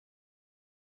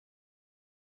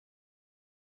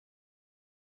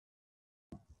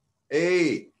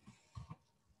Hey,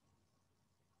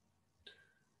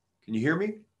 can you hear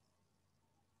me?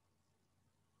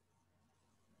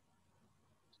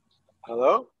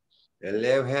 Hello?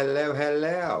 Hello, hello,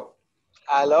 hello.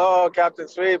 Hello, Captain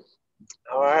Sweep.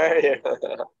 How are you?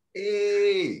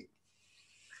 Hey.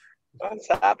 What's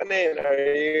happening? Are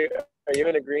you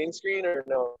in a green screen or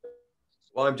no?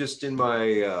 Well, I'm just in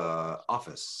my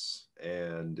office,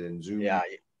 and in Zoom, you Yeah,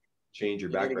 change your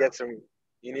you need to background.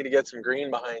 get some green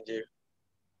behind you.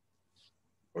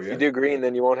 Oh, If you yeah? do green,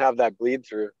 then you won't have that bleed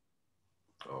through.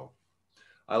 Oh,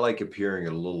 I like appearing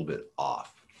a little bit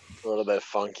off. A little bit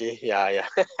funky. Yeah.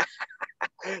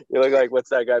 You look like what's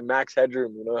that guy? Max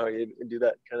Headroom. You know how you do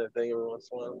that kind of thing every once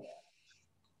in a while?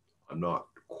 I'm not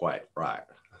quite right.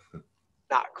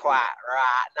 Not quite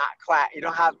right. Not quite.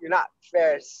 You're not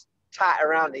very tight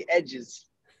around the edges.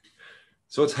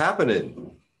 So what's happening?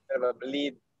 Bit of a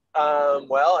bleed.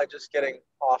 Well, I'm just getting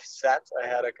offset. I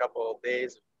had a couple of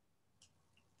days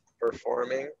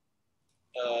performing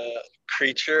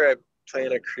creature. I'm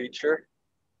playing a creature.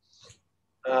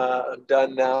 I'm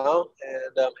done now,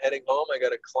 and I'm heading home. I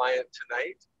got a client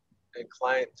tonight and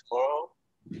client tomorrow.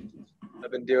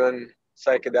 I've been doing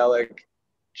psychedelic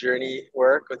journey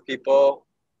work with people,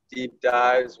 deep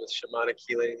dives with shamanic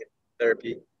healing and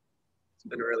therapy. It's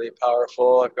been really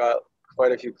powerful. I've got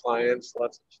quite a few clients,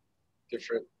 lots of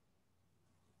different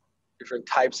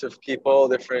types of people,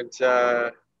 different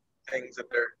things that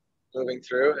they're moving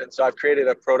through. And so I've created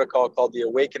a protocol called the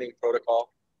Awakening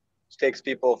Protocol, which takes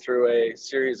people through a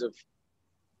series of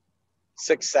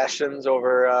 6 sessions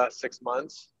over 6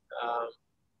 months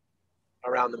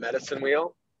around the medicine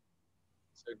wheel.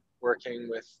 So working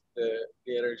with the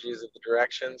energies of the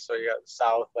direction. So you got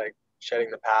south, like shedding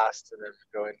the past, and then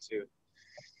go into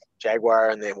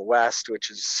Jaguar in the west,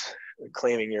 which is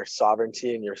claiming your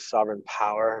sovereignty and your sovereign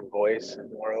power and voice in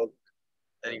the world.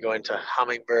 Then you go into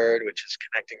Hummingbird, which is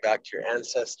connecting back to your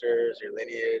ancestors, your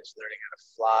lineage, learning how to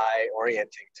fly,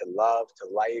 orienting to love, to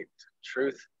light, to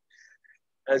truth.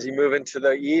 As you move into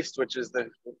the east, which is the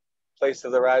place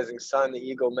of the rising sun, the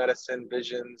ego, medicine,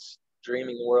 visions,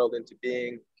 dreaming the world into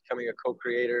being, becoming a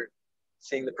co-creator,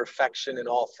 seeing the perfection in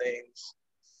all things,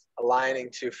 aligning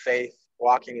to faith,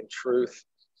 walking in truth,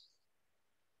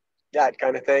 that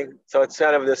kind of thing. So it's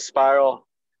kind of this spiral.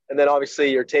 And then obviously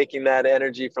you're taking that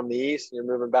energy from the east and you're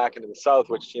moving back into the south,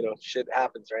 which, shit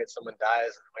happens, right? Someone dies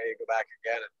and away you go back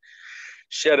again and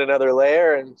shed another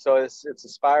layer. And so it's a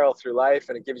spiral through life,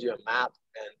 and it gives you a map.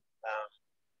 And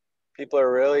people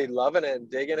are really loving it and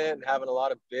digging it and having a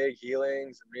lot of big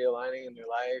healings and realigning in their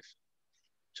life,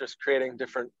 just creating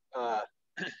different,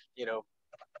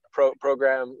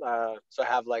 program. So I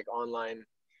have like online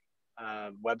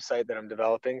website that I'm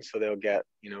developing, so they'll get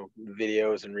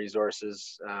videos and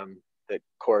resources that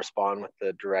correspond with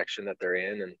the direction that they're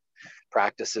in, and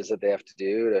practices that they have to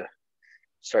do to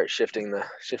start shifting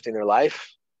their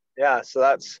life. Yeah, so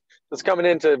that's coming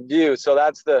into view. So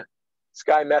that's the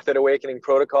Sky Method Awakening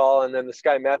Protocol, and then the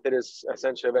Sky Method is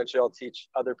essentially eventually I'll teach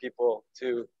other people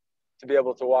to be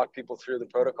able to walk people through the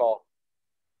protocol.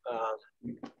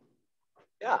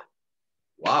 Yeah.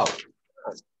 Wow.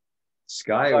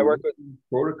 Sky So I work with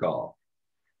Protocol.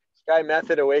 Sky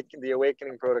Method the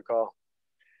Awakening Protocol.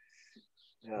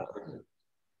 Yeah.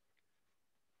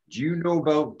 Do you know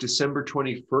about December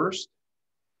 21st?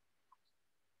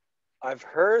 I've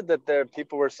heard that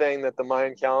people were saying that the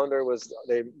Mayan calendar was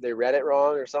they read it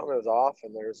wrong or something. It was off,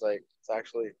 and there's like it's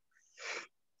actually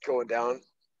going down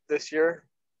this year.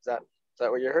 Is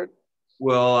that what you heard?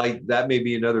 Well, that may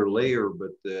be another layer, but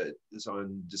it's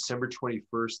on December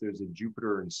 21st. There's a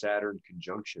Jupiter and Saturn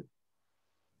conjunction.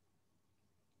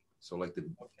 So like the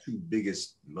two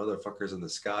biggest motherfuckers in the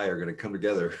sky are going to come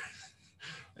together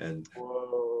and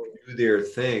do their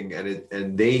thing,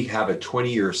 and they have a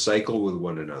 20-year cycle with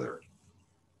one another.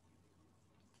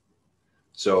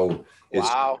 So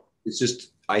it's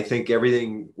just, I think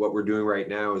everything what we're doing right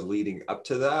now is leading up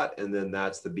to that, and then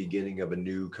that's the beginning of a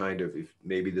new kind of,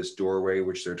 maybe this doorway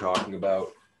which they're talking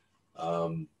about.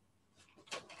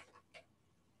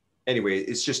 Anyway,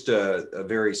 it's just a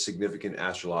very significant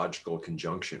astrological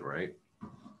conjunction, right?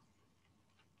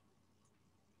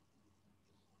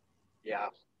 Yeah,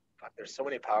 but there's so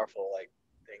many powerful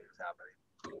things happening.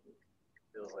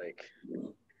 It feels like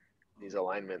these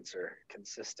alignments are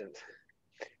consistent.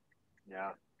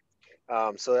 Yeah.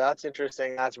 So that's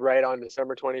interesting. That's right on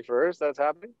December 21st. That's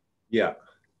happening. Yeah.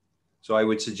 So I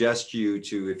would suggest you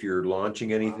to, if you're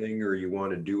launching anything or you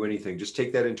want to do anything, just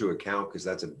take that into account, because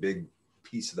that's a big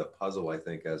piece of the puzzle, I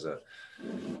think, as a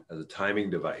timing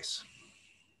device.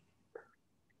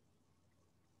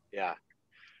 Yeah.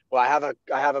 Well, I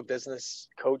have a business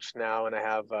coach now, and I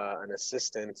have an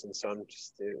assistant, and so I'm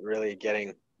just really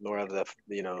getting more of the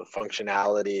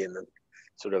functionality and the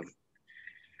sort of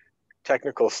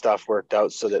technical stuff worked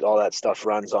out so that all that stuff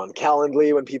runs on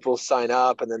Calendly when people sign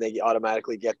up, and then they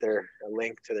automatically get a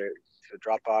link to their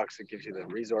Dropbox. It gives you the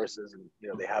resources, and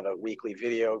they have a weekly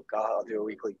video. I'll do a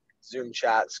weekly Zoom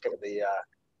chat, the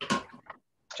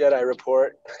Jedi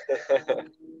report.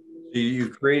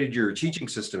 You've created your teaching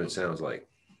system, it sounds like.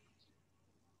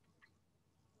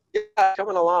 Yeah,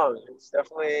 coming along. It's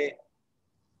definitely,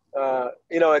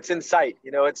 it's in sight.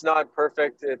 It's not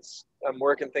perfect. I'm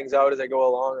working things out as I go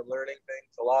along. I'm learning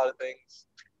things, a lot of things.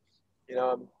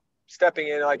 I'm stepping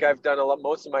in. Like I've done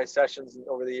most of my sessions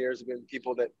over the years have been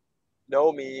people that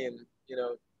know me, and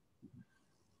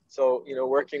so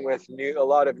working with a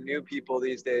lot of new people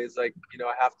these days. Like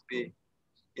I have to be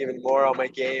even more on my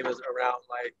game as around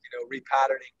like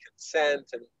repatterning consent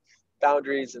and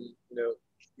boundaries, and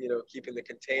keeping the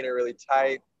container really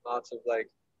tight. Lots of like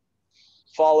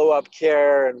follow-up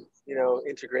care and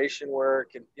integration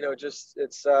work, and just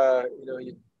it's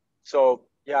so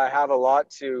yeah, I have a lot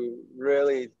to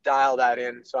really dial that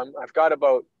in. So I've got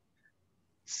about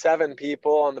 7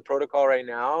 people on the protocol right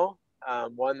now.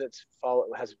 One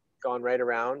has gone right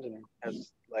around and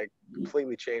has like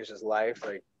completely changed his life.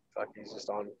 Like fuck, he's just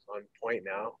on point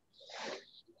now.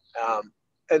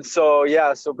 And so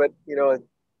yeah, but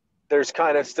there's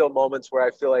kind of still moments where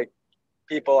I feel like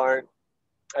people I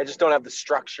just don't have the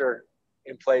structure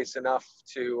in place enough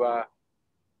to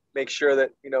make sure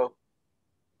that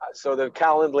so the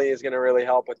Calendly is going to really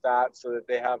help with that, so that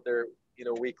they have their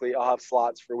weekly. I'll have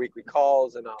slots for weekly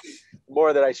calls, and the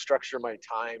more that I structure my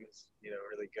time is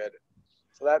really good.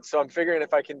 So I'm figuring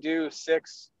if I can do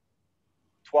 6,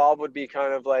 12 would be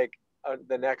kind of like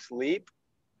the next leap,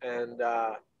 and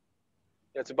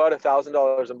it's about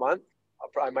 $1,000 a month.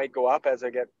 I might go up as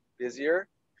I get busier.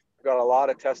 I've got a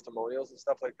lot of testimonials and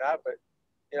stuff like that, but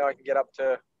I can get up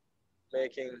to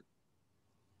making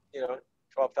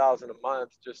 12,000 a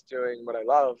month just doing what I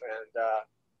love,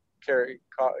 and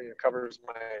covers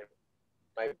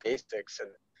my basics. And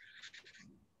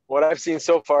what I've seen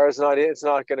so far is it's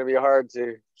not going to be hard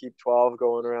to keep 12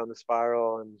 going around the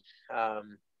spiral,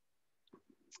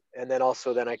 and then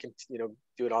also I can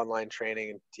do an online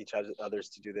training and teach others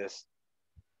to do this.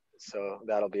 So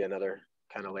that'll be another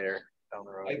kind of layer down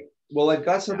the road. I've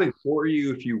got something for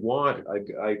you if you want.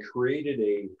 I created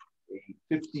a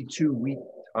 52-week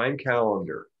time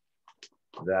calendar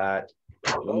that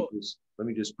let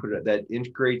me just put it, that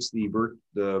integrates the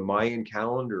Mayan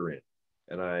calendar in,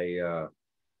 and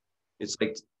it's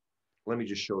like, let me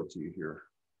just show it to you here.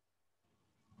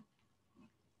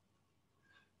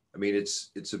 I mean, it's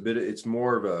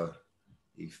more of a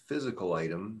physical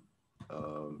item.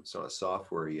 It's not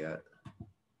software yet.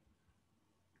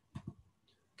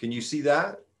 Can you see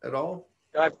that at all?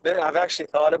 I've actually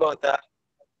thought about that.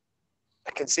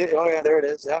 I can see it. Oh yeah, there it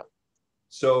is. Yeah.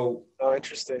 So. Oh,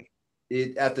 interesting.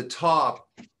 At the top,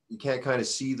 you can't kind of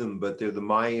see them, but they're the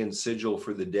Mayan sigil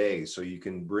for the day. So you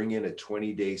can bring in a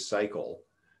 20-day cycle.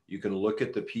 You can look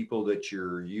at the people that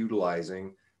you're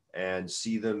utilizing and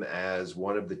see them as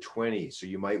one of the 20. So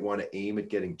you might want to aim at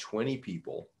getting 20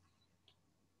 people.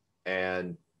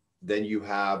 And then you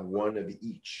have one of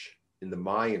each in the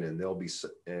Mayan, and they'll be,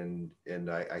 and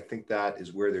I think that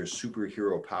is where their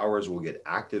superhero powers will get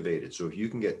activated. So if you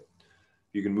can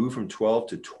move from 12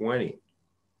 to 20.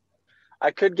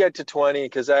 I could get to 20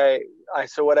 because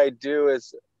so what I do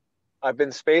is I've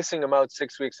been spacing them out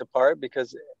 6 weeks apart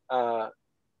because when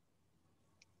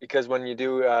you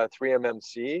do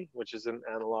 3-MMC, which is an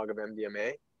analog of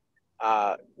MDMA,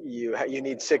 you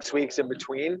need 6 weeks in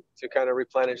between to kind of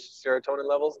replenish serotonin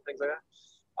levels and things like that.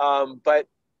 But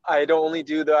I only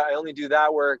do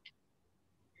that work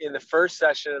in the first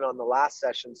session and on the last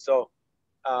session. So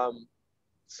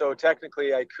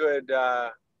technically I could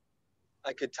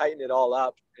tighten it all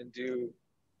up and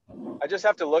I just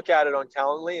have to look at it on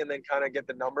Calendly and then kind of get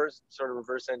the numbers, sort of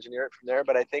reverse engineer it from there.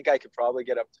 But I think I could probably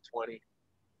get up to 20.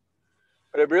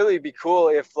 But it'd really be cool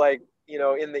if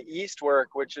in the East work,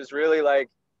 which is really like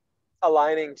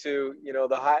aligning to,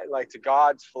 the high, like to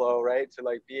God's flow, right? To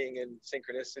like being in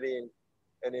synchronicity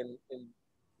and in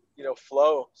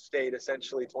flow state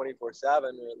essentially 24/7, or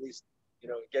at least,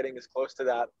 getting as close to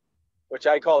that, which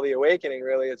I call the awakening.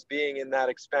 Really, it's being in that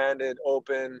expanded,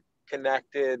 open,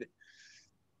 connected,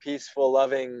 peaceful,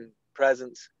 loving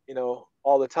presence,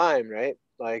 all the time, right?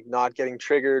 Like not getting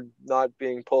triggered, not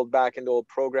being pulled back into old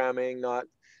programming, not,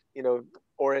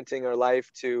 orienting our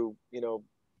life to,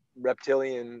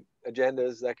 reptilian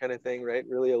agendas, that kind of thing, right?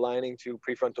 Really aligning to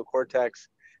prefrontal cortex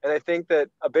And I think that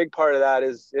a big part of that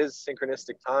is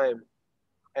synchronistic time,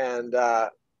 and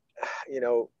you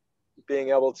know, being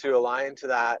able to align to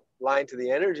that, align to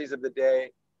the energies of the day.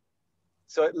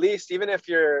 So at least, even if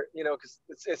you're, you know, because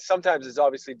it's sometimes it's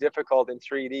obviously difficult in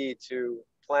 3D to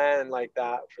plan like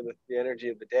that for the energy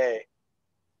of the day.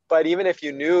 But even if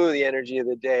you knew the energy of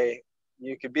the day,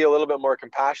 you could be a little bit more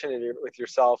compassionate with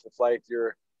yourself if like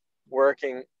you're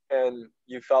working and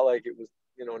you felt like it was,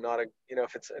 you know, not a, you know,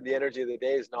 if it's the energy of the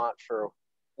day is not for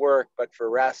work but for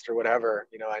rest or whatever,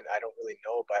 you know, I don't really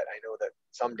know, but I know that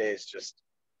some days just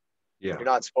Yeah, you're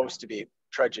not supposed to be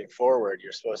trudging forward,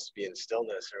 you're supposed to be in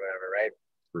stillness or whatever, right?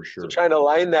 for So sure. trying to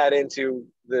align that into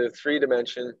the 3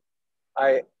 dimension,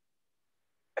 i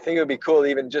I think it would be cool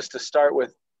even just to start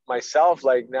with myself,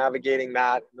 like navigating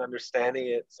that and understanding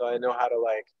it, so I know how to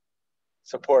like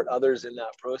support others in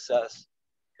that process.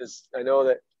 Because I know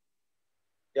that,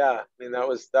 yeah, I mean that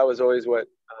was always what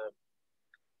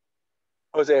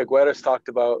Jose Aguirre's talked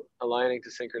about, aligning to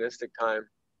synchronistic time,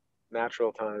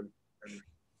 natural time, and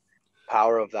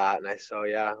power of that. And I so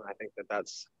yeah, I think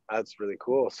that's really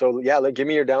cool. So yeah, like give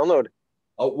me your download.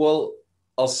 Oh, well,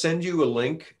 I'll send you a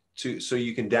link to so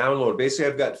you can download.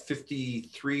 Basically, I've got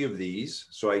 53 of these.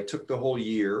 So I took the whole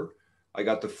year. I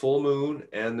got the full moon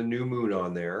and the new moon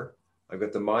on there. I've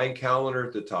got the Mayan calendar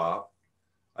at the top.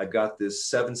 I've got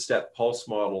this 7-step pulse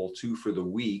model too for the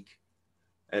week.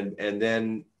 And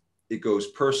then it goes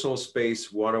personal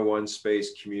space, one-on-one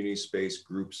space, community space,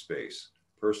 group space.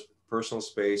 Personal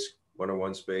space,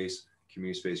 one-on-one space,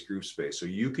 community space, group space. So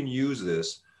you can use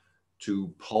this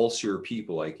to pulse your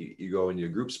people. Like you go into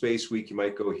your group space week, you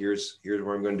might go, here's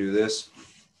where I'm going to do this.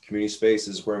 Community space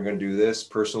is where I'm going to do this.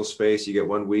 Personal space, you get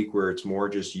 1 week where it's more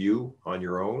just you on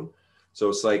your own. So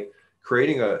it's like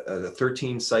creating a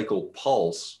 13 cycle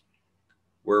pulse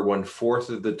where 1/4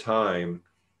 of the time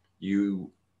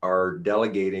you are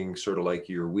delegating sort of like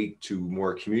your week to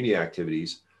more community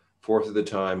activities, 1/4 of the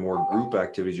time more group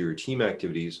activities or your team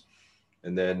activities,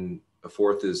 and then a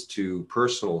 1/4 is to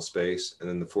personal space, and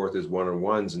then the 1/4 is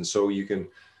one-on-ones. And so you can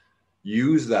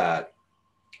use that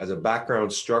as a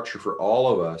background structure for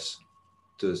all of us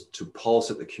to pulse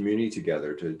at the community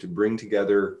together, to bring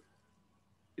together,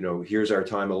 you know, here's our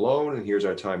time alone and here's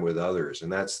our time with others.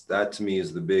 And that to me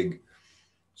is the big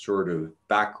sort of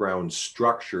background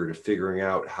structure to figuring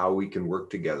out how we can work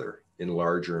together in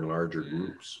larger and larger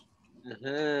groups.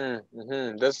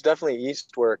 That's definitely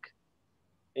East work.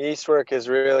 East work is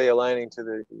really aligning to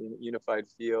the unified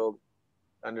field,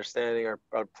 understanding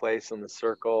our place in the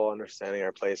circle, understanding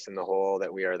our place in the whole,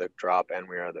 that we are the drop and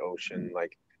we are the ocean,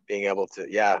 like being able to,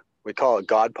 yeah, we call it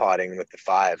God potting with the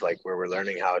 5, like where we're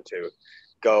learning how to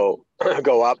go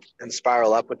go up and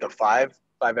spiral up with the 5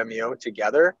 MEO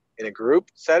together in a group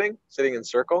setting, sitting in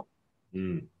circle,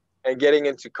 Mm. and getting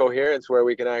into coherence where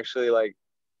we can actually like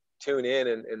tune in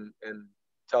and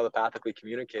telepathically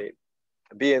communicate,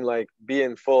 be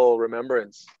in full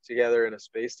remembrance together in a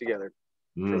space together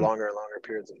for Mm. longer and longer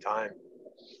periods of time.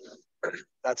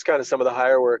 That's kind of some of the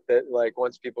higher work that, like,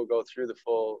 once people go through the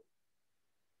full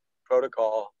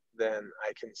protocol, then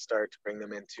I can start to bring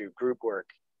them into group work.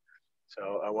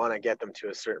 So I want to get them to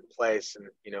a certain place, and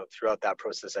you know, throughout that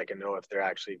process, I can know if they're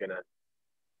actually going to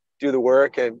do the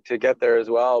work and to get there as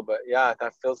well. But yeah,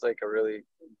 that feels like a really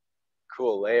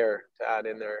cool layer to add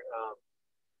in there.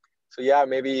 So yeah,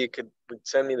 maybe you could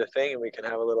send me the thing and we can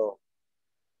have a little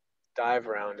dive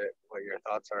around it, what your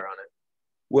thoughts are on it.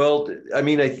 Well, I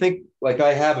mean, I think like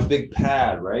I have a big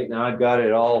pad right now. I've got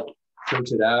it all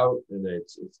printed out, and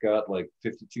it's got like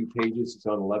 52 pages. It's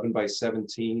on 11 by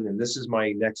 17, and this is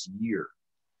my next year.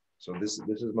 So this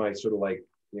is my sort of like,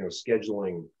 you know,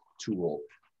 scheduling tool.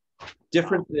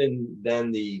 Different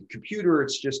than the computer.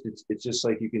 It's just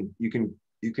like you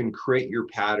can create your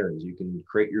patterns. You can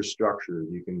create your structures.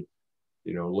 You can,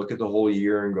 you know, look at the whole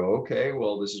year and go, okay,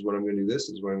 well, this is what I'm going to do. This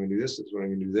is what I'm going to do. This is what I'm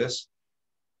going to do. This.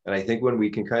 And I think when we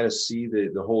can kind of see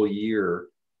the whole year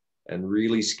and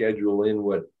really schedule in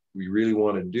what we really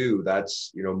want to do,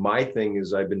 that's, you know, my thing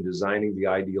is I've been designing the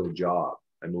ideal job.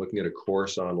 I'm looking at a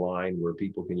course online where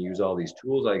people can use all these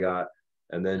tools I got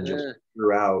and then just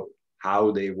figure out how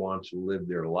they want to live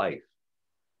their life.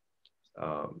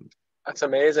 That's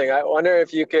amazing. I wonder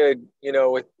if you could, you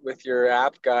know, with your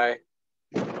app guy,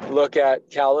 look at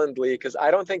Calendly, because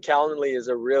I don't think Calendly is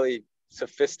a really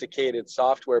sophisticated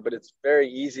software, but it's very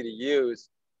easy to use,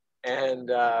 and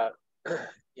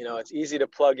you know, it's easy to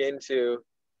plug into.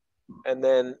 And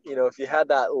then, you know, if you had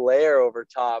that layer over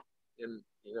top and,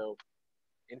 you know,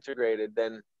 integrated,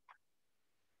 then,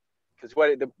 because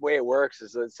the way it works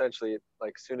is essentially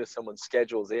like as soon as someone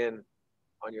schedules in,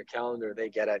 on your calendar, they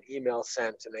get an email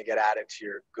sent and they get added to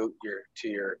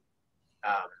your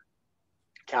um,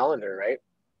 calendar, right?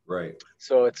 Right.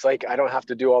 So it's like I don't have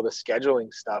to do all the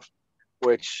scheduling stuff,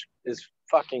 which is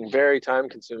fucking very time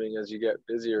consuming as you get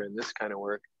busier in this kind of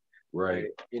work. Right.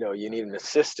 You know, you need an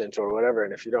assistant or whatever,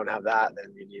 and if you don't have that,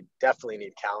 then you definitely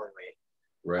need Calendly.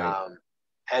 Right.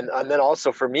 And then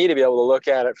also for me to be able to look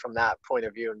at it from that point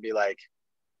of view and be like,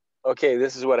 okay,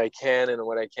 this is what I can and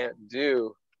what I can't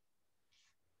do,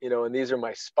 you know, and these are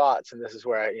my spots, and this is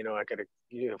where I got to,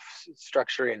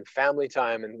 structure in family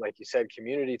time and, like you said,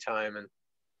 community time. And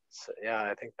so, yeah,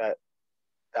 I think that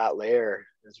layer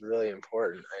is really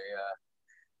important.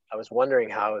 I was wondering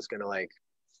how I was going to like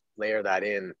layer that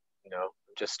in. I'm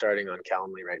just starting on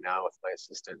Calendly right now with my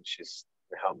assistant. She's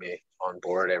helped me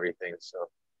onboard everything, so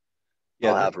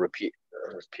I'll have a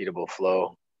repeatable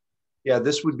flow. Yeah,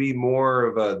 this would be more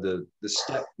of the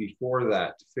step before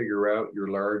that to figure out your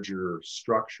larger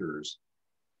structures,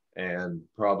 and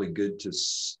probably good to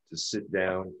sit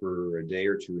down for a day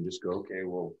or two and just go, okay,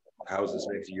 well, how's this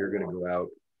next year going to go out?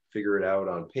 Figure it out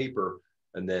on paper,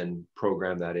 and then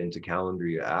program that into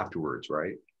Calendly afterwards,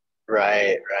 right?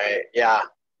 Right. Yeah.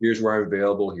 Here's where I'm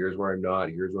available. Here's where I'm not.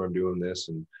 Here's where I'm doing this,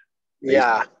 and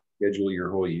yeah, schedule your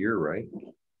whole year, right?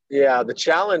 Yeah, the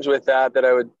challenge with that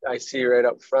I see right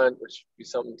up front, which would be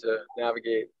something to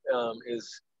navigate,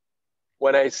 is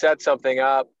when I set something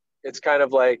up, it's kind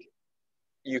of like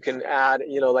you can add,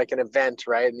 like an event,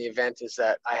 right? And the event is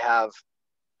that I have,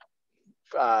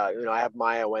 I have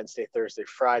Maya Wednesday, Thursday,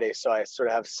 Friday. So I sort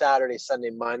of have Saturday,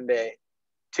 Sunday, Monday,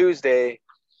 Tuesday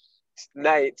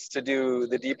nights to do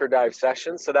the deeper dive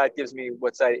sessions. So that gives me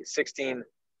 16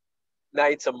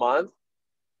 nights a month.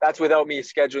 That's without me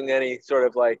scheduling any sort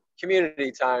of like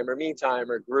community time or me time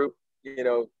or group,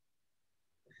 and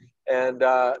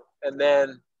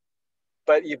then,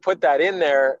 but you put that in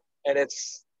there and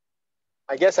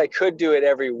I guess I could do it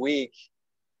every week,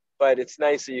 but it's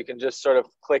nice that you can just sort of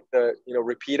click the,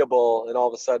 repeatable, and all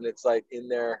of a sudden it's like in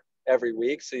there every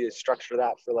week. So you structure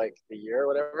that for like the year or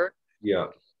whatever.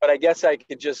 Yeah. But I guess I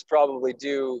could just probably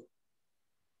do,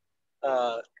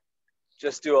 a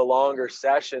longer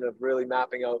session of really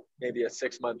mapping out maybe a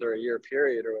 6-month or a year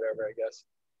period or whatever, I guess.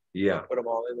 Yeah. Put them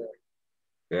all in there.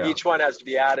 Yeah. Each one has to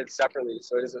be added separately.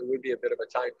 So it would be a bit of a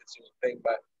time consuming thing,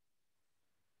 but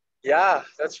yeah,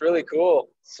 that's really cool.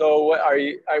 So what are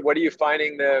you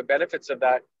finding the benefits of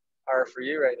that are for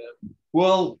you right now?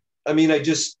 Well, I mean, I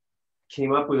just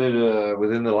came up with it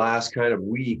within the last kind of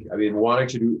week. I mean, wanting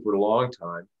to do it for a long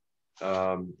time,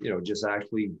 just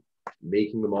actually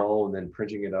making them all and then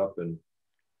printing it up. And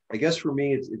I guess for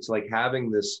me, it's like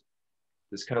having this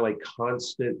kind of like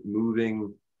constant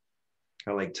moving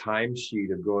kind of like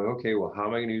timesheet of going, okay, well, how am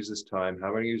I going to use this time? How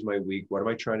am I going to use my week? What am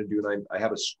I trying to do? And I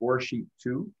have a score sheet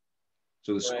too.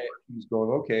 So the score sheet is going,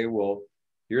 okay, well,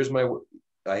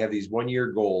 I have these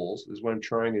 1-year goals. This is what I'm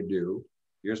trying to do.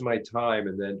 Here's my time.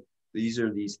 And then these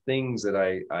are these things that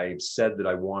I've said that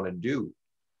I want to do.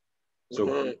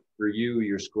 So for you,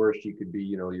 your score sheet could be,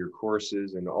 your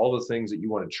courses and all the things that you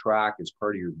want to track as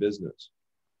part of your business.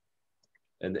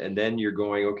 And then you're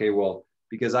going, okay, well,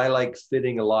 because I like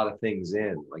fitting a lot of things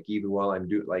in, like even while I'm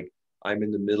I'm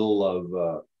in the middle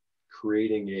of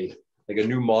creating a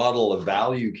new model of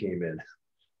value came in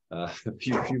a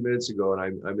few minutes ago,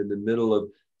 and I'm in the middle of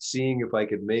seeing if I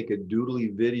could make a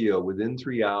doodly video within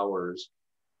 3 hours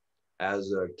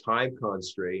as a time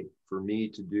constraint for me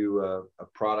to do a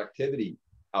productivity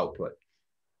output.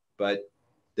 But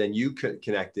then you could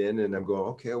connect in, and I'm going,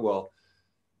 okay, well,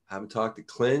 I haven't talked to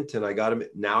Clint, and I got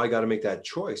to make that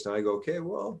choice. Now I go, okay,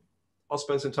 well, I'll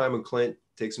spend some time with Clint,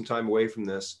 take some time away from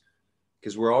this,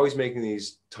 because we're always making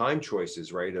these time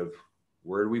choices, right? Of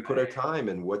where do we put our time,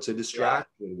 and what's a distraction,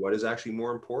 and what is actually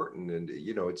more important. And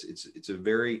it's a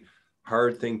very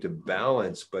hard thing to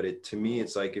balance. But to me,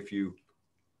 it's like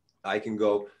I can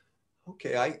go,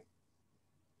 okay,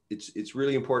 it's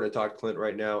really important to talk to Clint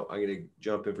right now. I'm going to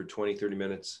jump in for 20, 30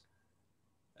 minutes.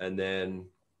 And then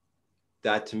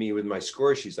that, to me, with my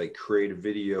score, she's like, create a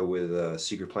video with a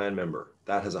secret plan member.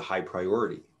 That has a high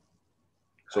priority.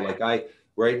 So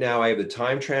right now I have the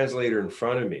time translator in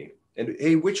front of me. And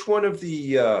hey, which one of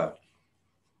the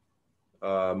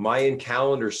Mayan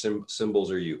calendar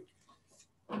symbols are you?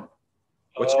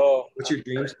 What's your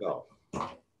dream spell?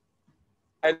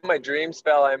 I know my dream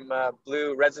spell. I'm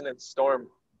blue resonance storm.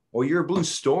 Oh, you're a blue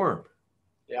storm.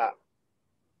 Yeah.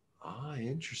 Ah,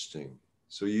 interesting.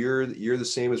 So you're the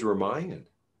same as we're Mayan.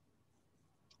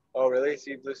 Oh, really?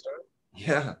 See blue storm?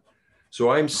 Yeah. So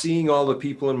I'm seeing all the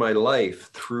people in my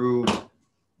life through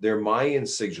their Mayan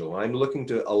sigil. I'm looking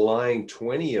to align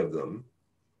 20 of them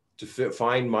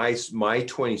find my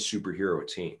 20 superhero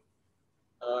team.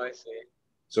 Oh, I see.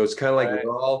 So it's kind of like Right.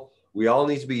 we all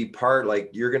need to be part, like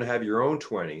you're going to have your own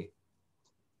 20,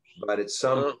 but at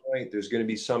some Uh-huh. point there's going to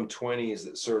be some 20s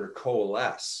that sort of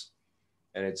coalesce.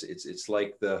 And it's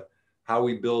like how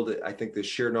we build it. I think the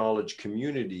shared knowledge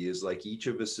community is like each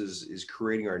of us is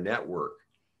creating our network,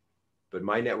 but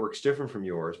my network's different from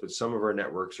yours, but some of our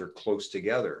networks are close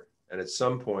together. And at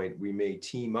some point we may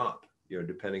team up,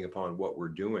 depending upon what we're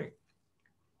doing.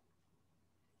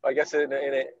 I guess in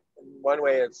one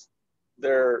way,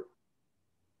 they're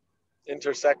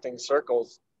intersecting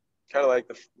circles, kind of like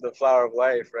the flower of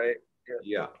life, right?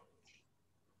 Yeah.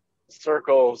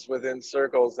 Circles within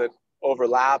circles that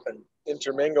overlap and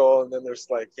intermingle, and then there's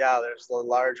there's the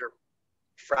larger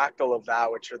fractal of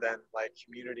that, which are then like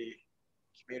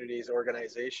communities,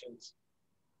 organizations.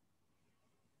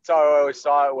 So I always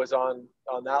saw it was on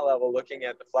that level, looking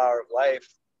at the flower of life,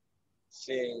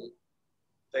 seeing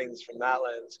things from that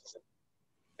lens.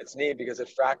 It's neat because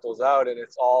it fractals out and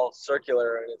it's all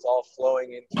circular and it's all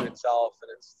flowing into itself,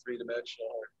 and it's three-dimensional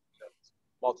or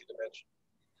multi-dimensional.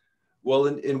 Well,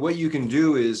 and what you can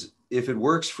do is, if it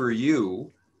works for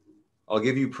you, I'll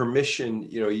give you permission.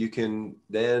 You can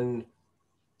then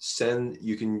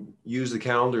you can use the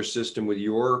calendar system with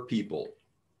your people.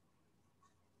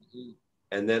 Mm-hmm.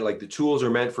 And then like the tools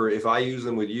are meant for, if I use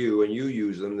them with you and you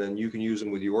use them, then you can use them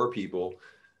with your people.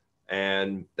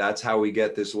 And that's how we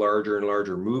get this larger and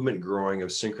larger movement growing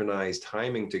of synchronized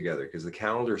timing together, because the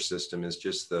calendar system is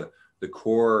just the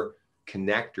core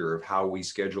connector of how we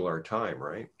schedule our time,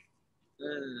 right?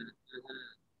 Mm-hmm.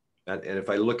 And if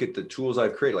I look at the tools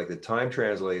I've created, like the time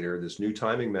translator, this new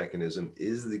timing mechanism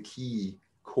is the key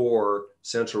core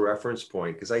central reference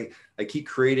point, because I keep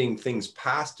creating things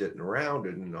past it and around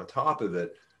it and on top of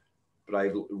it.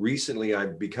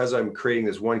 But because I'm creating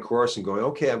this one course and going,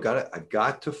 okay, I've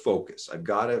got to focus. I've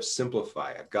got to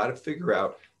simplify. I've got to figure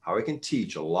out how I can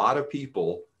teach a lot of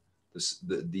people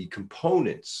the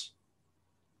components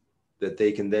that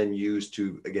they can then use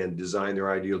to, again, design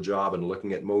their ideal job. And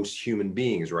looking at most human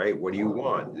beings, right? What do you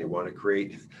want? They want to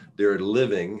create their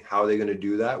living. How are they going to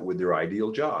do that? With their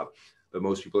ideal job. But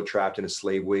most people are trapped in a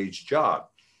slave wage job.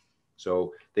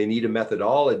 So they need a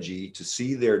methodology to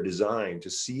see their design, to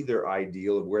see their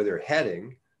ideal of where they're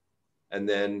heading, and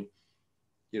then,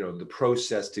 the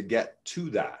process to get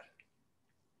to that.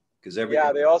 Because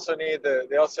they also need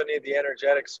the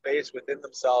energetic space within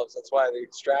themselves. That's why the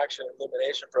extraction and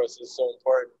elimination process is so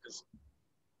important, because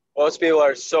most people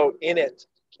are so in it.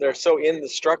 They're so in the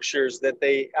structures that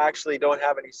they actually don't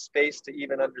have any space to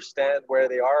even understand where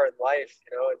they are in life,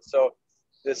 And so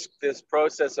this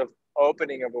process of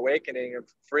opening, of awakening, of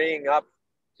freeing up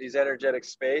these energetic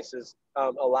spaces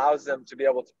allows them to be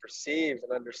able to perceive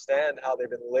and understand how they've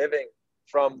been living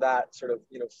from that sort of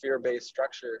fear-based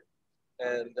structure,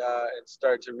 and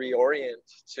start to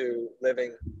reorient to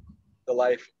living the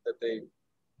life that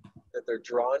they're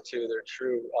drawn to, their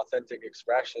true authentic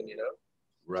expression.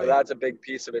 Right. So that's a big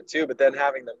piece of it too. But then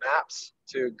having the maps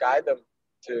to guide them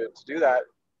to do that,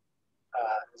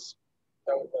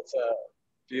 that's a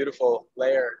beautiful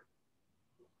layer.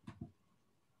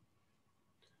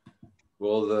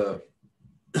 Well,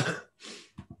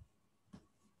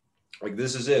 like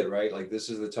this is it, right? Like this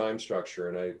is the time structure.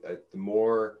 And the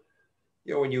more,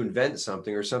 when you invent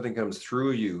something or something comes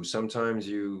through you, sometimes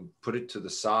you put it to the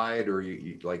side, or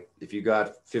you like, if you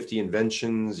got 50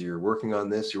 inventions, you're working on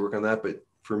this, you're working on that. But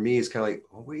for me, it's kind of like,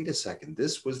 oh, wait a second,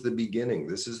 this was the beginning.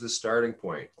 This is the starting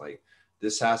point. Like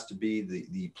this has to be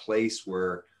the place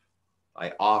where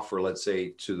I offer, let's say,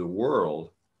 to the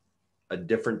world, a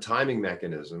different timing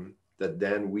mechanism that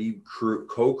then we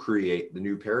co-create the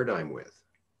new paradigm with.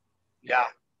 Yeah.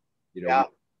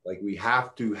 We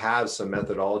have to have some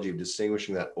methodology of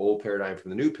distinguishing that old paradigm from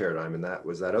the new paradigm. And that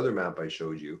was that other map I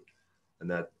showed you.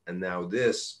 And now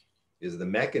this is the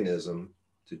mechanism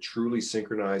to truly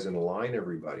synchronize and align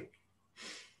everybody.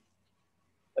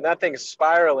 And that thing's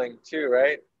spiraling too,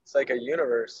 right? It's like a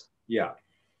universe. Yeah.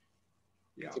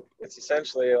 It's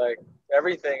essentially like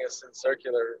everything is in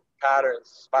circular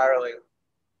patterns spiraling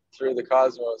through the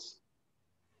cosmos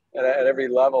at every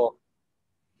level.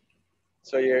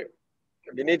 So you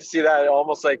need to see that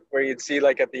almost like where you'd see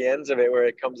like at the ends of it, where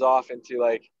it comes off into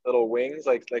like little wings,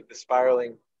 like the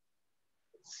spiraling.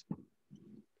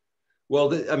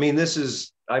 Well, I made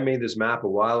this map a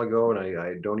while ago, and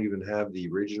I don't even have the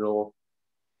original,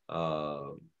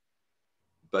 but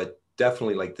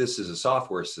definitely like this is a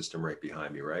software system right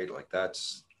behind me, right? Like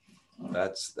that's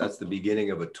the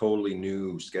beginning of a totally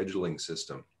new scheduling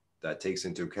system that takes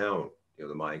into account,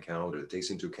 the Mayan calendar, that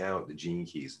takes into account the gene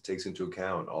keys, it takes into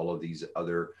account all of these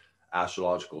other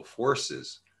astrological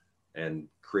forces and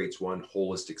creates one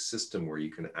holistic system where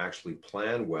you can actually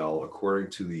plan well according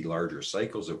to the larger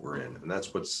cycles that we're in. And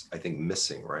that's what's, I think,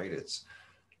 missing, right? It's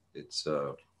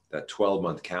that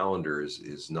 12-month calendar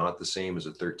is not the same as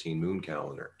a 13 moon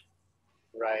calendar.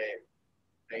 Right.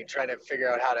 And you're trying to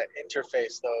figure out how to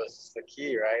interface those is the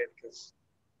key, right? Because,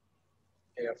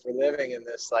 you know, if we're living in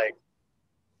this like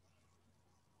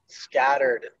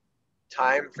scattered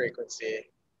time frequency,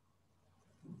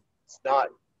 it's not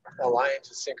aligned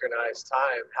to synchronized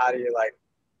time. How do you like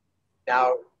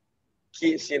now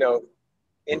keep, you know,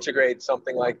 integrate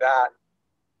something like that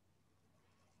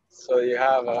so you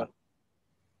have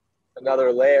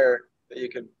another layer that you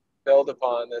can build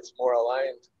upon that's more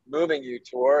aligned, moving you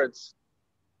towards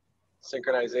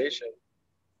synchronization,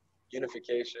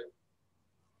 unification.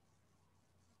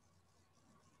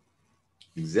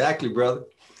 Exactly, brother.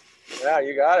 Yeah,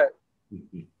 you got it.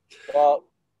 Well,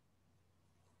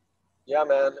 yeah,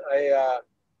 man.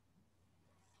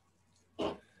 You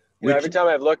know, every time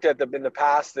I've looked at in the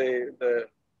past, the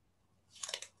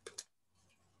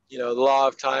you know, the law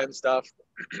of time stuff,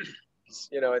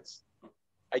 you know,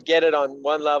 I get it on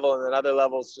one level, and then other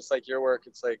levels, just like your work,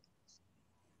 it's like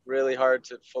really hard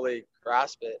to fully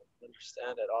grasp it,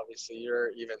 understand it. Obviously,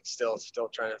 you're even still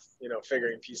trying to, you know,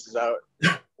 figuring pieces out,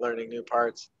 learning new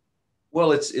parts.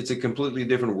 Well, it's a completely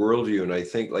different worldview. And I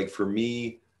think, like, for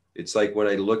me, it's like when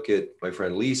I look at my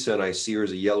friend Lisa and I see her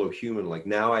as a yellow human, like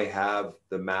now I have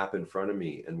the map in front of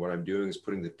me. And what I'm doing is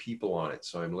putting the people on it.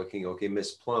 So I'm looking, okay,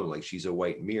 Miss Plum, like she's a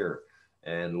white mirror.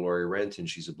 And Lori Renton,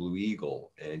 she's a blue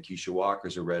eagle. And Keisha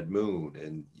Walker's a red moon.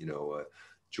 And, you know,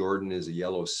 Jordan is a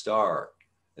yellow star.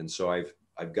 And so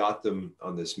I've got them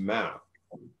on this map.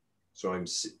 So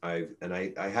I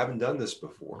haven't done this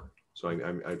before. So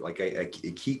I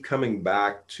keep coming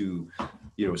back to,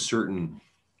 you know, certain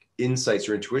insights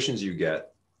or intuitions you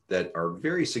get that are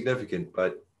very significant,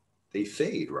 but they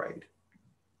fade, right?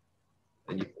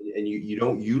 And you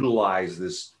don't utilize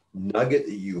this nugget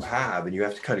that you have, and you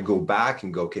have to kind of go back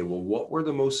and go, okay, well, what were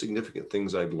the most significant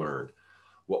things I've learned?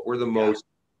 What were the most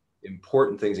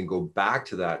important things, and go back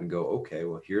to that and go, okay,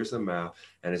 well, here's the map,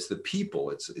 and it's the people.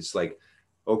 It's like,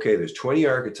 okay, there's 20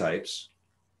 archetypes.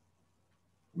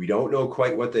 We don't know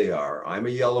quite what they are. I'm a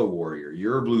yellow warrior.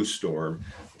 You're a blue storm.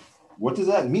 What does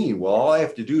that mean? Well, all I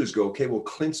have to do is go, okay, well,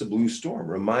 Clint's a blue storm.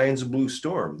 Ramayan's a blue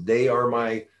storm. They are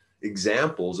my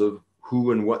examples of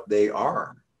who and what they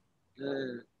are.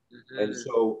 Mm-hmm. And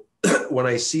so when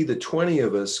I see the 20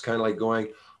 of us kind of like going,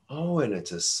 oh, and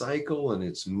it's a cycle and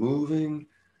it's moving.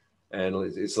 And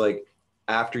it's like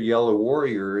after Yellow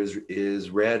Warrior is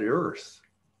Red Earth.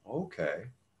 Okay.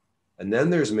 And then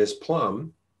there's Miss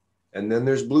Plum. And then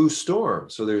there's Blue Storm.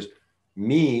 So there's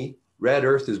me, Red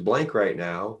Earth is blank right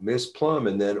now, Miss Plum,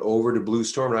 and then over to Blue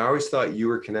Storm. And I always thought you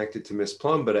were connected to Miss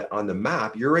Plum, but on the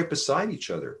map, you're right beside each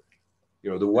other. You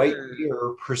know, the white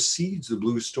mirror precedes the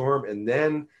Blue Storm, and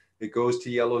then it goes to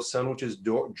Yellow Sun, which is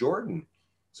Jordan.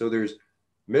 So there's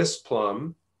Miss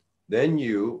Plum, then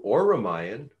you, or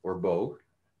Ramayan, or both,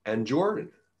 and Jordan.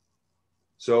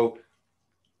 So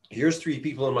here's 3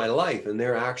 people in my life, and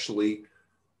they're actually,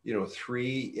 you know,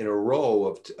 3 in a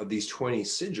row of these 20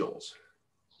 sigils.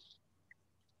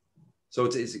 So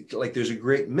it's like there's a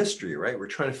great mystery, right? We're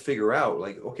trying to figure out,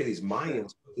 like, okay, these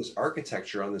Mayans put this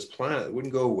architecture on this planet that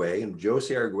wouldn't go away. And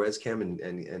Jose Arguez came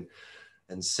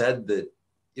and said that,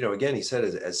 you know, again, he said,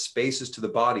 as space is to the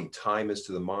body, time is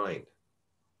to the mind.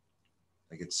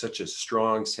 Like, it's such a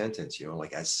strong sentence, you know,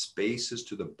 like as space is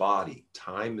to the body,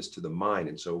 time is to the mind.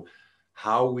 And so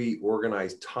how we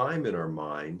organize time in our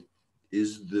mind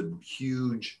is the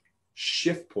huge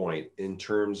shift point in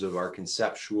terms of our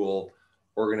conceptual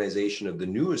organization of the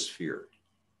noosphere.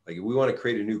 Like, if we want to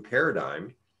create a new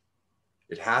paradigm,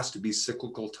 it has to be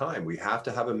cyclical time. We have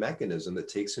to have a mechanism that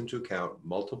takes into account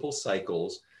multiple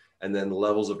cycles and then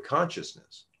levels of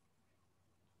consciousness.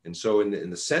 And so in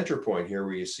the center point here,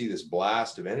 where you see this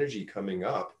blast of energy coming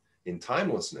up in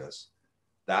timelessness,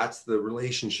 that's the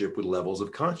relationship with levels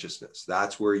of consciousness.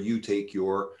 That's where you take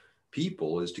your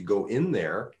people, is to go in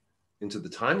there into the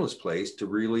timeless place to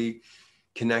really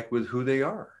connect with who they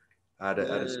are at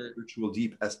a spiritual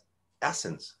deep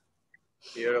essence.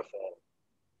 Beautiful.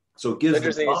 So it gives it's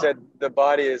interesting you said the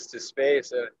body is to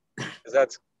space, because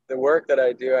that's the work that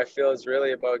I do. I feel is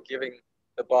really about giving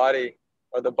the body,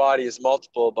 or the body is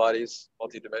multiple bodies,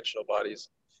 multidimensional bodies,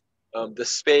 the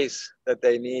space that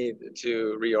they need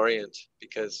to reorient.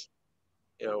 Because,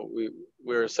 you know, we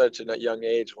were such a young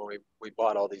age when we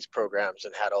bought all these programs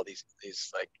and had all these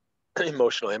like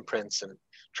emotional imprints and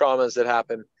traumas that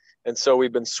happen. And so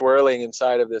we've been swirling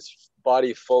inside of this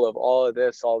body full of all of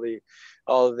this, all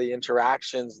all of the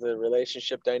interactions, the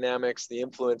relationship dynamics, the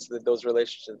influence that those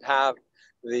relationships have,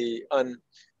 the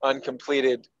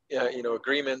uncompleted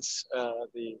agreements,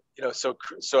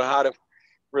 so how to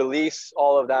release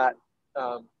all of that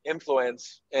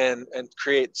influence and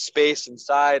create space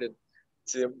inside, and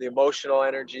the emotional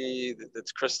energy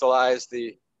that's crystallized,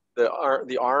 the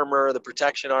armor, the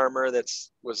protection armor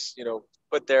was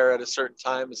put there at a certain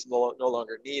time is no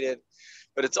longer needed.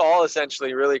 But it's all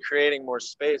essentially really creating more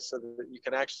space so that you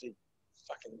can actually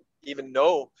fucking even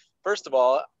know, first of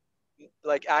all,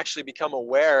 like actually become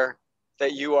aware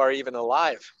that you are even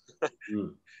alive.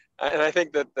 Mm. And I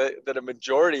think that a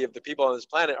majority of the people on this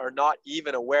planet are not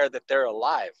even aware that they're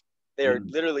alive. They are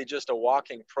literally just a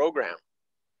walking program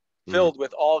filled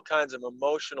with all kinds of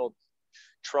emotional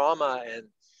trauma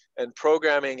and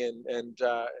programming and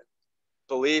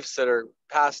beliefs that are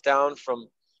passed down from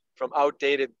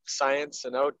outdated science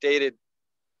and outdated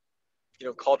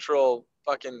cultural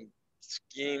fucking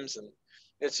schemes. And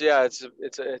it's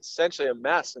essentially a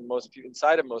mess in most people,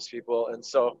 inside of most people. And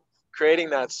so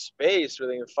creating that space where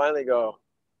they can finally go,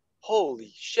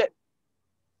 holy shit.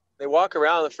 They walk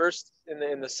around the first in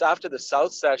the after the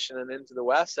south session and into the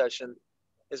west session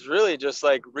is really just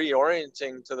like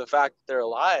reorienting to the fact that they're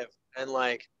alive and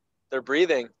like they're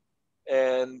breathing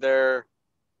and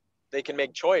they can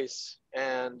make choice,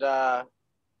 and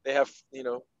they have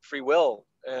free will,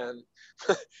 and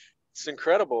it's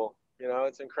incredible.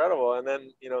 It's incredible. And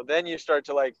then you start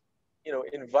to like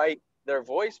invite their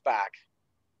voice back,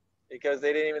 because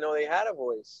they didn't even know they had a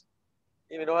voice,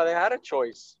 even know how they had a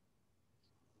choice.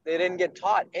 They didn't get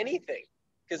taught anything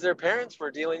because their parents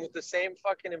were dealing with the same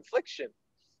fucking infliction.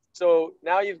 So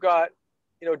now you've got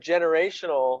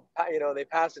generational, they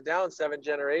passed it down 7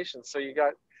 generations. So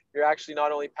you're actually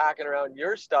not only packing around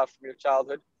your stuff from your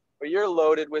childhood, but you're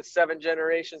loaded with 7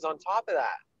 generations on top of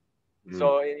that.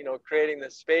 So creating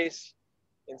the space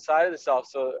inside of the self.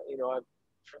 So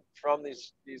from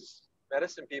these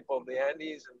medicine people of the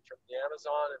Andes and from the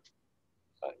Amazon and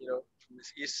from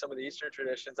some of the Eastern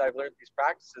traditions, I've learned these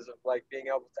practices of like being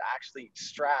able to actually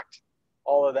extract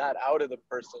all of that out of the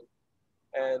person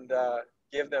and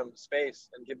give them space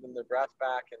and give them their breath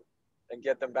back and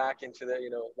get them back into the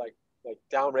like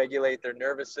down regulate their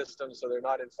nervous system so they're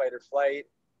not in fight or flight,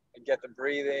 and get them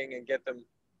breathing and get them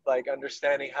like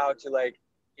understanding how to like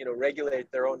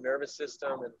regulate their own nervous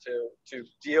system and to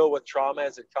deal with trauma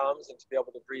as it comes and to be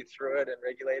able to breathe through it and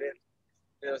regulate it.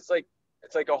 It's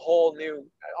like a whole new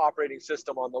operating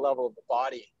system on the level of the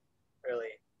body, really.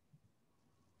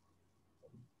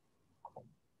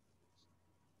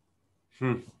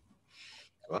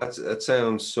 Well, that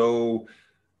sounds so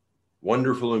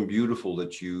wonderful and beautiful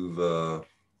that you've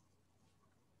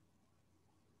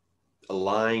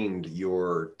aligned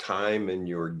your time and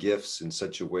your gifts in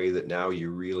such a way that now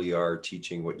you really are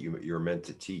teaching what you're meant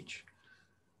to teach.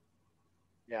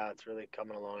 Yeah, it's really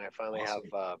coming along. I finally have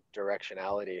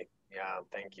directionality. Yeah,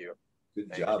 thank you.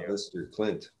 Good job, Mr.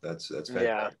 Clint. That's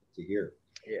fantastic to hear.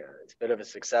 Yeah, it's a bit of a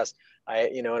success.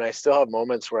 And I still have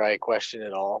moments where I question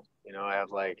it all. I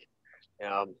have like,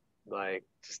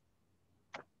 just,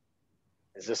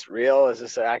 is this real? Is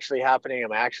this actually happening?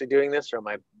 Am I actually doing this, or am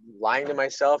I lying to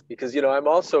myself? Because I'm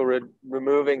also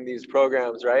removing these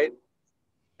programs, right?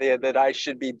 That I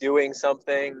should be doing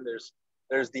something.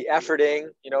 There's the efforting.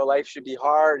 Life should be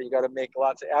hard. You got to make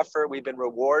lots of effort. We've been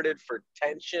rewarded for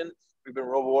tension. We've been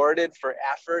rewarded for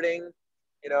efforting.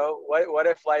 What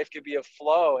if life could be a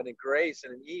flow and a grace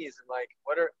and an ease, and like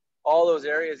what are all those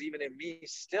areas even in me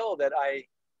still that I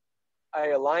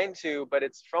align to, but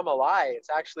it's from a lie. It's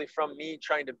actually from me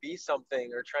trying to be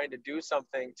something or trying to do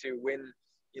something to win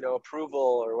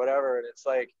approval or whatever. And it's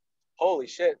like, holy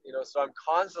shit, so I'm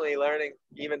constantly learning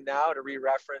even now to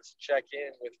re-reference, check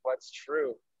in with what's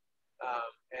true.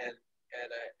 And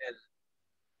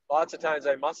lots of times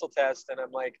I muscle test and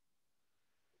I'm like,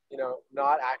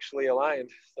 not actually aligned.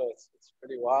 So it's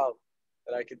pretty wild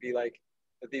that I could be like,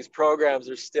 that these programs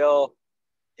are still,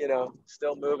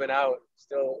 still moving out,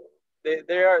 still,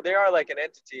 they are like an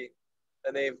entity,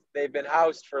 and they've been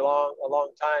housed for a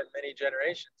long time, many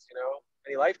generations,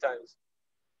 many lifetimes.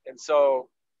 And so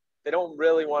they don't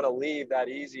really want to leave that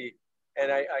easy.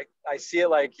 And I see it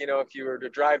like, if you were to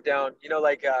drive down,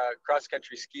 like cross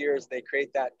country skiers, they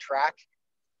create that track,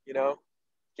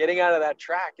 getting out of that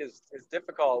track is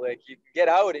difficult. Like you can get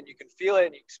out and you can feel it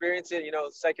and you experience it.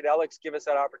 Psychedelics give us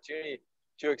that opportunity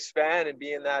to expand and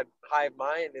be in that hive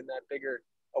mind, in that bigger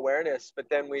awareness. But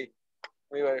then we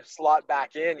slot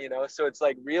back in, so it's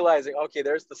like realizing, okay,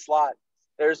 there's the slot.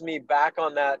 There's me back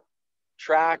on that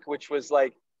track, which was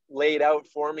like laid out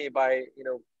for me by,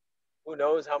 who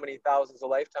knows how many thousands of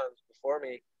lifetimes before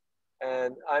me.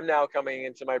 And I'm now coming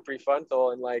into my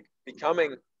prefrontal and like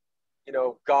becoming,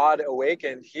 God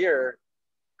awakened here,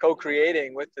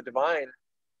 co-creating with the divine,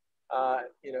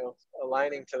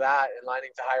 aligning to that, aligning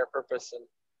to higher purpose. And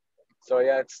so,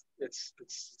 yeah, it's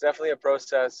definitely a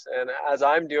process. And as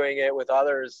I'm doing it with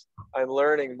others, I'm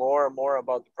learning more and more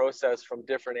about the process from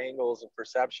different angles of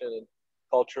perception and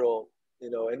cultural,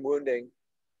 and wounding.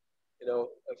 I've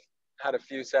had a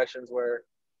few sessions where,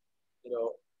 you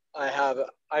know,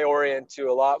 I orient to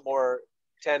a lot more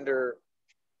tender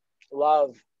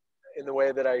love in the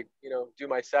way that I, do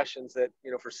my sessions, that,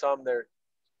 for some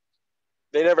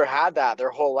they never had that their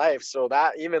whole life. So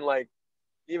that even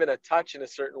a touch in a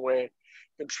certain way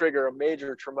can trigger a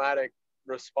major traumatic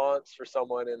response for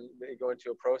someone, and they go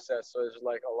into a process. So there's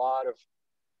like a lot of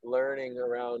learning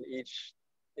around each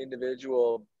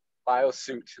individual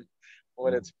biosuit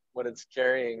what it's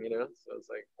carrying, So it's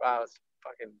like, wow, it's a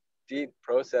fucking deep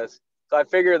process. So I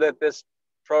figure that this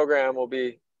program will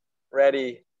be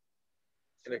ready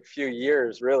in a few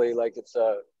years, really. Like it's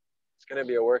going to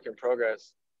be a work in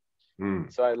progress.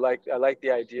 So I like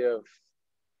the idea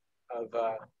of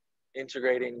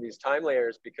integrating these time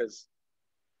layers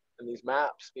and these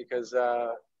maps, because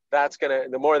that's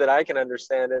the more that I can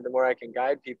understand it, the more I can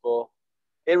guide people.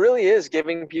 It really is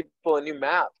giving people a new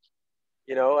map.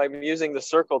 I'm using the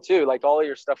circle too. Like all of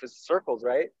your stuff is circles,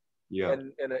 right? Yeah.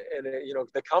 And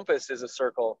the compass is a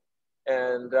circle,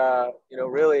 and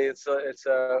really it's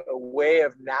a way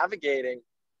of navigating.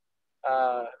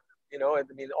 I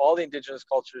mean, all the indigenous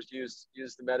cultures use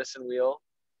the medicine wheel.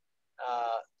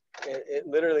 It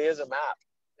literally is a map.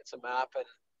 It's a map,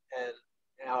 and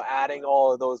adding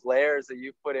all of those layers that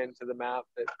you put into the map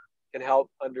that can help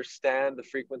understand the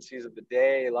frequencies of the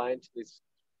day, align to these,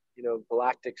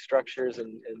 galactic structures,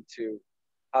 and to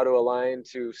how to align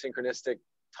to synchronistic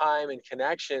time and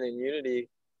connection and unity.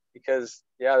 Because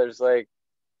there's like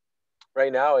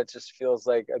right now it just feels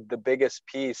like the biggest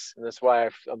piece, and that's why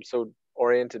I'm so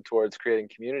oriented towards creating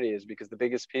community, is because the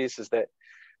biggest piece is that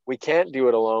we can't do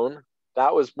it alone.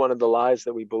 That was one of the lies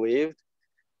that we believed,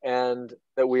 and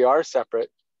that we are separate.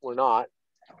 We're not.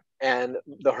 And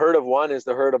the hurt of one is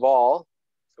the hurt of all.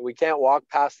 So we can't walk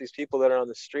past these people that are on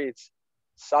the streets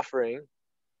suffering,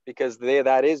 because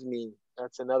that is me.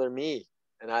 That's another me.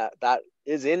 And that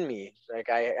is in me.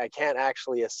 Like I can't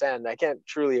actually ascend. I can't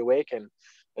truly awaken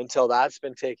until that's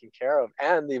been taken care of.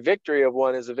 And the victory of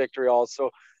one is a victory also.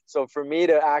 So for me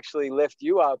to actually lift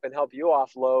you up and help you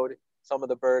offload some of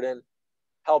the burden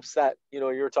helps that, you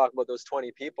were talking about those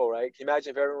 20 people, right? Can you imagine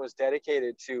if everyone was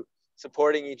dedicated to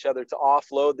supporting each other to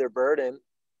offload their burden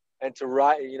and to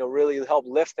really help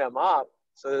lift them up,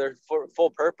 so their full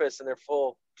purpose and their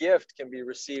full gift can be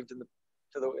received in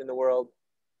the world,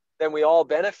 then we all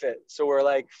benefit. So we're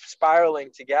like spiraling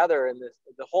together, and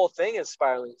the whole thing is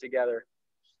spiraling together.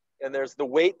 And there's the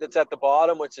weight that's at the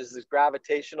bottom, which is this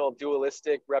gravitational,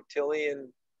 dualistic,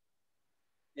 reptilian,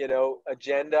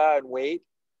 agenda and weight.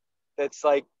 That's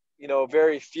like,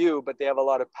 very few, but they have a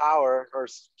lot of power, or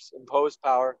imposed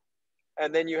power.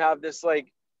 And then you have this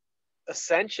like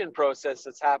ascension process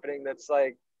that's happening. That's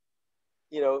like,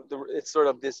 it's sort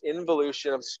of this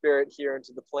involution of spirit here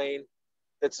into the plane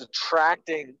that's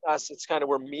attracting us. It's kind of,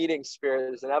 we're meeting spirit.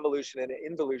 There's an evolution and an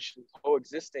involution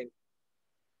coexisting.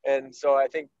 And so I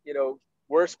think,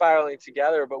 we're spiraling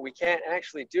together, but we can't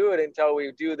actually do it until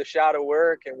we do the shadow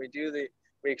work, and we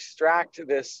extract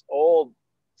this old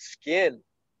skin.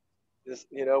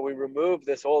 We remove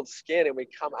this old skin, and we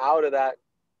come out of that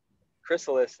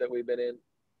chrysalis that we've been in.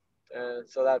 And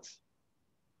so that's,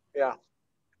 yeah.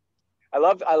 I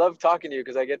love talking to you,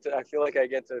 because I feel like I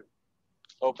get to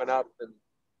open up and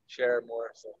share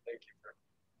more. So thank you for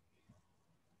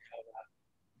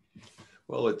that.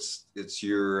 Well, it's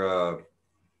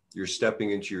you're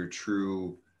stepping into your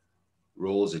true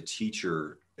role as a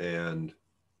teacher, and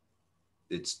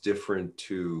there's different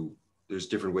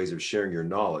ways of sharing your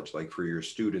knowledge. Like for your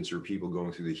students or people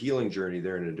going through the healing journey,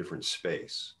 they're in a different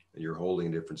space, and you're holding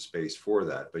a different space for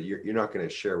that. But you're not going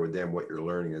to share with them what you're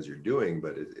learning as you're doing.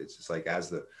 But it's just like, as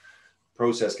the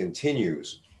process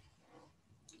continues,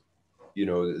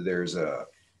 there's a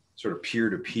sort of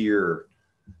peer-to-peer,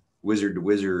 wizard to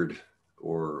wizard,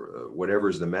 or whatever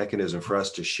is the mechanism for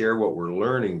us to share what we're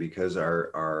learning, because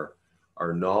our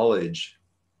knowledge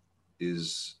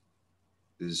is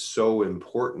so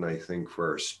important, I think, for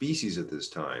our species at this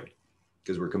time,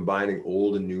 because we're combining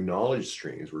old and new knowledge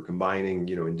streams. We're combining,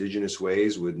 indigenous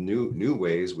ways with new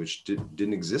ways, which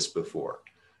didn't exist before.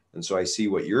 And so I see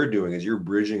what you're doing is you're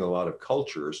bridging a lot of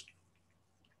cultures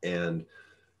and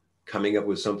coming up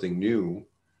with something new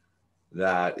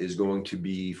that is going to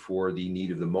be for the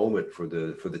need of the moment, for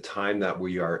the time that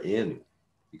we are in,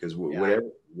 because Yeah.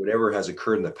 whatever has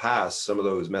occurred in the past, some of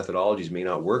those methodologies may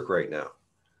not work right now.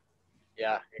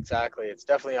 Yeah, exactly. It's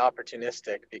definitely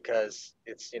opportunistic because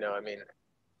it's, I mean,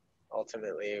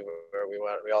 ultimately where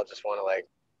we all just want to like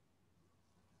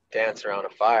dance around a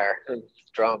fire and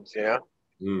drums.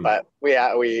 Mm. But we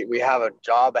have a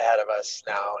job ahead of us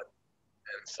now,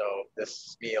 and so this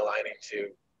is me aligning to,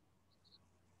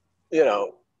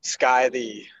 Sky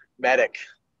the medic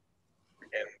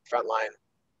and frontline,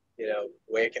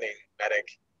 awakening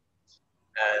medic,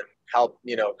 and help,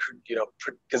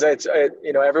 because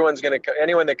everyone's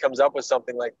anyone that comes up with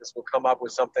something like this will come up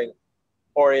with something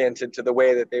oriented to the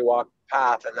way that they walk the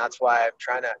path, and that's why I'm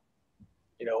trying to,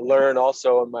 learn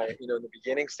also in my, in the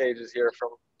beginning stages here from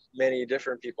many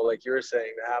different people, like you were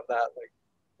saying, to have that like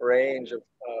range of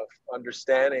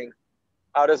understanding.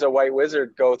 How does a white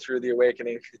wizard go through the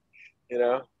awakening?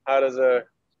 How does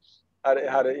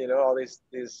all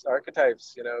these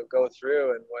archetypes, go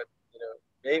through, and what,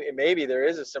 maybe there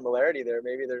is a similarity there.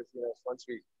 Maybe there's, once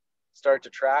we start to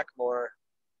track more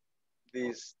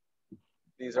these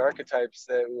archetypes,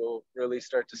 that we'll really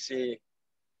start to see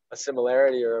a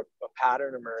similarity or a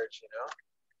pattern emerge.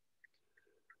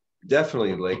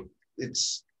 Definitely, like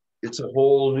it's a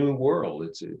whole new world.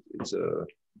 It's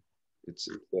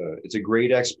a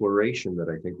great exploration that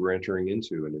I think we're entering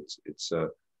into, and it's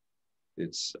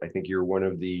I think you're one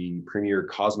of the premier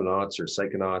cosmonauts or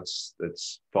psychonauts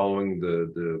that's following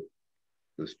the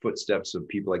footsteps of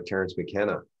people like Terence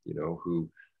McKenna, who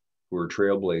are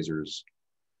trailblazers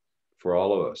for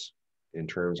all of us in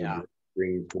terms of Yeah.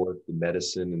 bringing forth the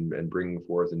medicine and bringing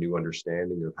forth a new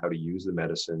understanding of how to use the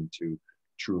medicine to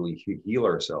truly heal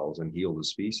ourselves and heal the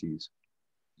species.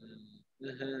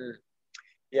 Mm-hmm.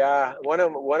 Yeah, one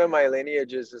of my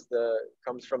lineages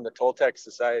comes from the Toltec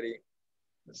Society.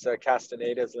 It's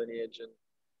Castaneda's lineage, and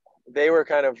they were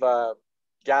kind of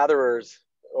gatherers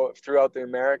throughout the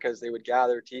Americas. They would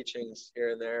gather teachings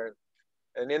here and there,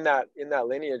 and in that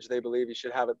lineage, they believe you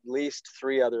should have at least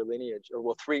three other lineage, or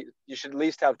well, three. You should at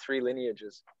least have three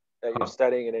lineages that you're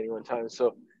studying at any one time.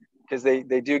 So, because they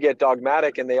do get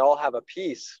dogmatic, and they all have a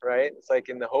piece, right? It's like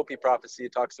in the Hopi prophecy,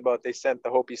 it talks about they sent the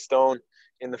Hopi stone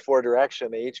in the four direction.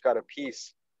 They each got a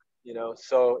piece,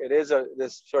 So it is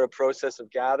this sort of process of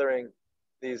gathering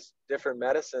these different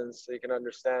medicines so you can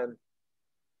understand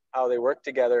how they work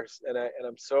together. And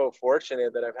I'm so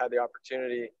fortunate that I've had the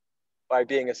opportunity, by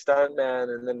being a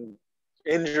stuntman and then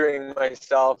injuring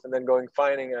myself and then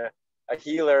finding a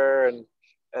healer, and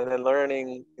then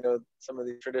learning, some of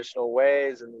these traditional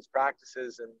ways and these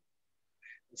practices, and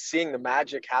seeing the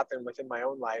magic happen within my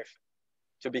own life,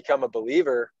 to become a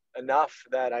believer enough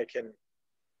that I can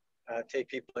take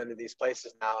people into these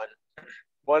places now. And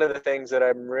one of the things that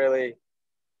I'm really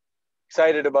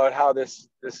excited about how this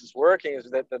is working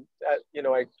is that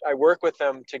I work with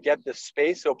them to get this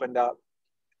space opened up,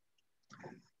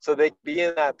 so they can be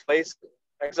in that place of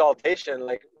exaltation,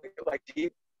 like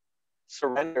deep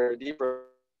surrender, deeper.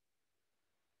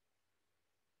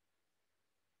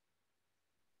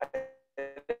 I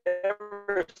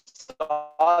never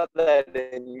saw that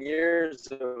in years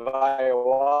of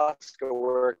ayahuasca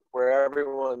work, where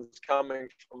everyone's coming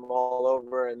from all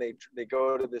over, and they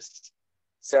go to this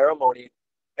ceremony,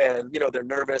 and they're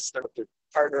nervous, they're with their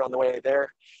partner on the way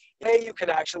there. Hey, you can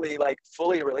actually like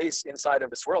fully release inside of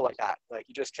this world like that. Like,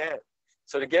 you just can't.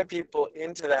 So to get people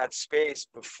into that space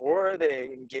before they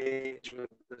engage with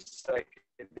the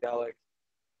psychedelic,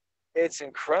 it's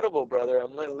incredible, brother.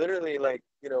 I'm literally like,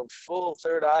 full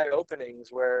third eye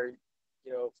openings where,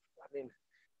 I mean,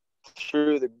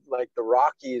 through the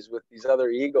Rockies with these other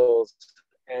eagles.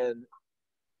 And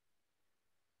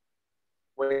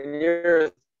when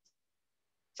your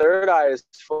third eye is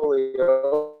fully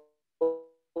open,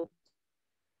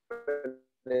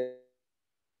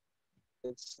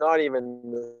 it's not even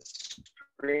the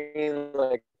screen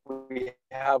like we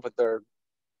have with our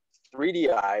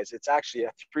 3D eyes. It's actually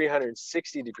a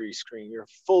 360-degree screen. You're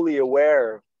fully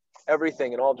aware of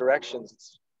everything in all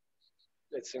directions.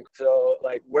 It's so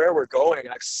like where we're going.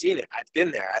 I've seen it. I've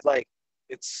been there.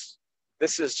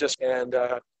 This is just, and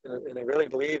I really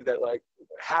believe that like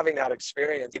having that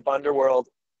experience, deep underworld,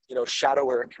 shadow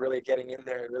work, really getting in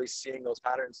there and really seeing those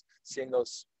patterns, seeing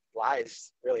those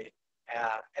lies, really.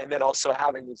 And then also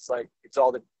having these, like, it's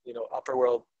all the, upper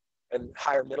world and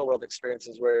higher middle world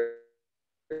experiences where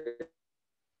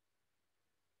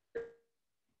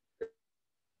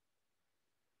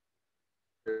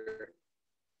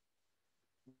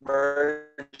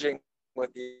merging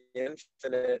with the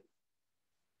infinite.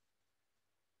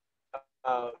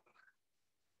 Um,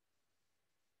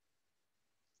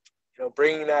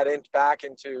 bringing that back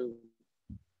into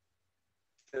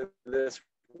this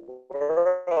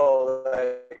world.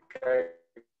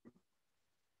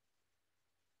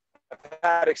 I've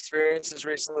had experiences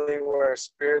recently where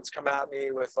spirits come at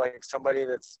me with like somebody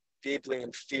that's deeply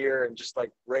in fear and just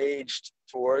like raged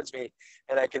towards me,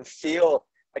 and I can feel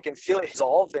it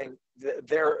resolving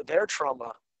their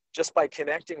trauma just by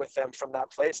connecting with them from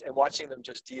that place and watching them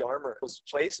just de-armor those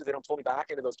places. They don't pull me back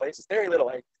into those places. Very little.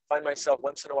 I find myself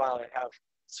once in a while, I have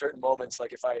certain moments,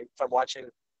 like if I'm watching,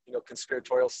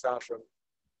 conspiratorial stuff or.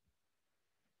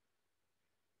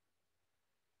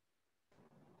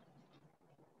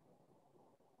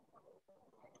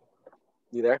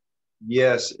 You there?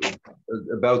 Yes,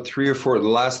 about the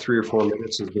last 3 or 4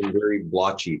 minutes has been very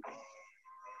blotchy.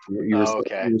 You were, Oh,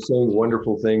 okay. you were saying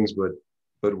wonderful things, but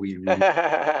we missed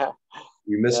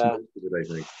most of it, I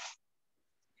think.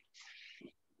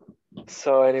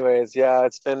 So anyways, yeah,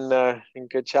 it's been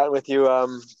good chatting with you.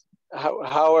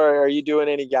 How are you doing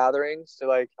any gatherings to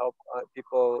like help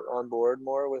people on board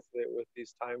more with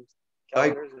these time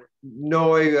calendars?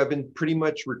 No, I've been pretty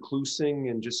much reclusing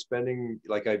and just spending,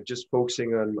 like, I'm just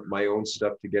focusing on my own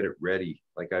stuff to get it ready.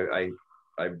 Like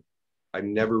I've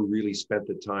never really spent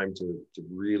the time to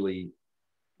really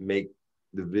make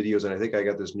the videos. And I think I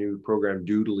got this new program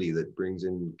Doodly that brings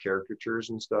in caricatures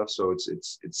and stuff. So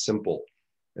it's simple.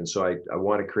 And so I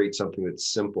want to create something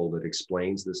that's simple that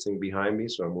explains this thing behind me.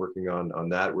 So I'm working on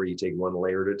that, where you take one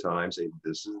layer at a time, say,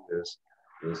 this is this,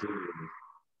 this is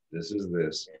this is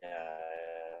this. Yeah.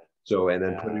 So, and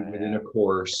then put it within a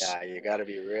course. Yeah, you got to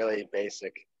be really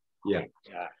basic. Yeah.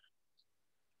 Yeah.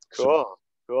 Cool.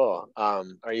 Cool.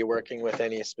 Are you working with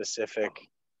any specific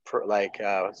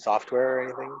software or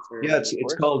anything? Yeah,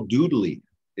 it's called Doodly.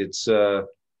 It's a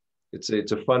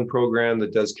fun program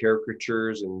that does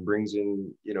caricatures and brings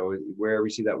in, wherever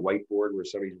you see that whiteboard where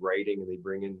somebody's writing and they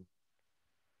bring in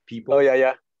people. Oh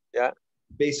yeah.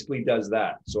 Basically does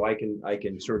that. So I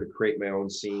can sort of create my own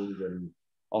scenes, and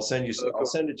I'll send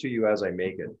it to you as I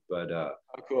make it. But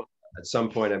cool. At some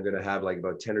point I'm going to have like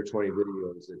about 10 or 20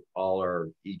 videos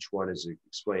that each one is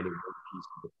explaining one piece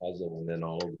of the puzzle, and then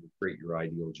all of them create your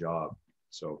ideal job.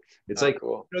 So it's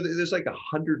cool. There's like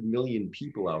 100 million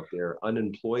people out there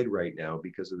unemployed right now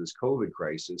because of this COVID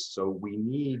crisis. So we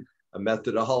need a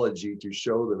methodology to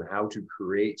show them how to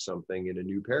create something in a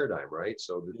new paradigm, right?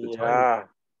 So that the time is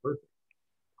perfect.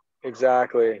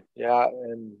 Exactly. Yeah.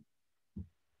 And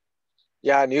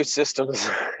yeah, new systems.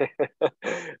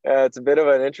 It's a bit of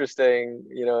an interesting,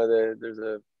 there's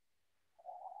a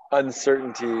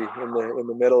uncertainty in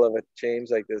the middle of a change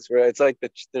like this, where it's like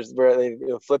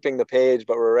we're flipping the page,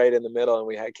 but we're right in the middle and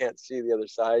we can't see the other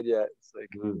side yet. It's like,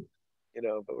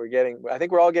 but I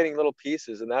think we're all getting little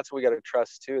pieces, and that's what we got to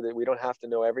trust too, that we don't have to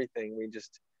know everything. We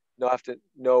just have to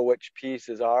know which piece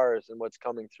is ours and what's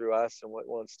coming through us and what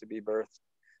wants to be birthed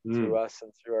through us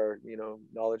and through our,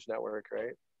 knowledge network,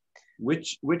 right?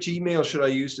 Which email should I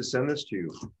use to send this to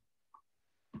you?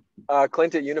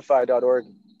 Clint@unify.org.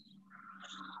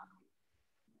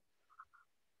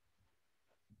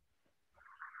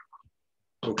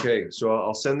 Okay, so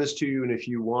I'll send this to you, and if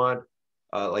you want,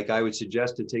 like, I would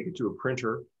suggest to take it to a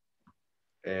printer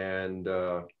and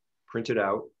print it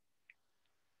out,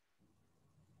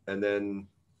 and then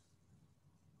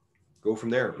go from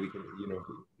there. We can,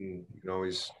 you can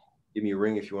always give me a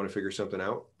ring if you want to figure something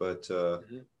out. But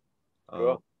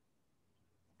cool.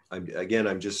 I'm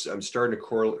starting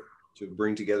to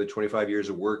bring together 25 years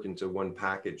of work into one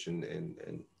package,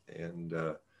 and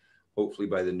hopefully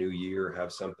by the new year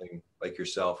have something like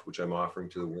yourself, which I'm offering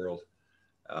to the world.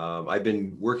 I've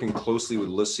been working closely with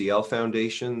Luciel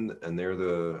Foundation, and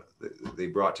they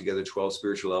brought together 12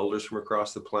 spiritual elders from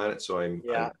across the planet. So I'm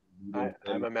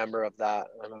a member of that.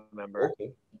 I'm a member.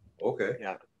 Okay.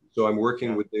 Yeah. So I'm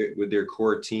working with their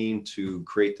core team to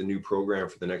create the new program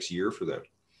for the next year for them.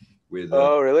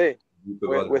 Really?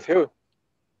 With who?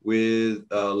 With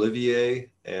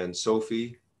Olivier and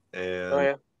Sophie,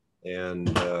 and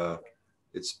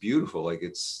it's beautiful. Like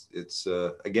it's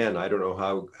again, I don't know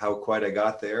how quite I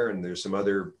got there, and there's some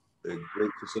other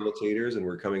great facilitators, and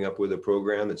we're coming up with a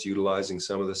program that's utilizing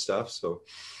some of the stuff. So,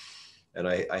 and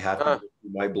I have to go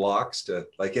through my blocks to,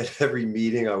 like, at every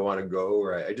meeting I want to go,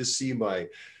 or I just see my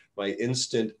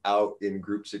instant out in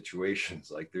group situations.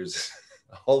 Like there's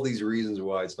all these reasons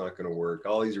why it's not going to work,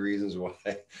 all these reasons why.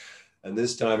 And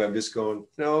this time I'm just going,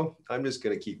 no, I'm just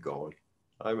going to keep going.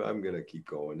 I'm going to keep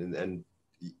going. And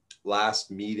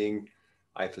last meeting,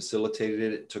 I facilitated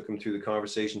it. It took them through the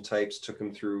conversation types, took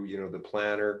them through, the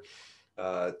planner.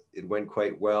 It went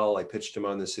quite well. I pitched them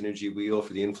on the synergy wheel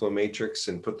for the inflow matrix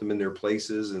and put them in their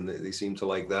places, and they seem to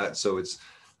like that. So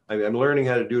I'm learning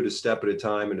how to do it a step at a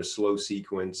time in a slow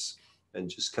sequence and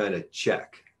just kind of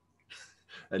check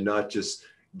and not just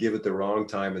give it the wrong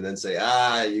time and then say,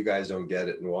 you guys don't get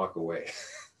it and walk away.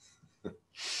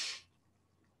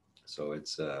 So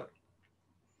it's,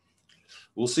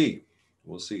 we'll see.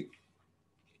 We'll see.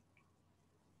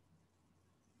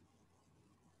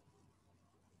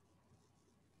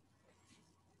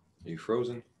 Are you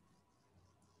frozen?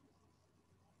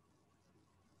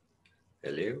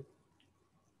 Hello?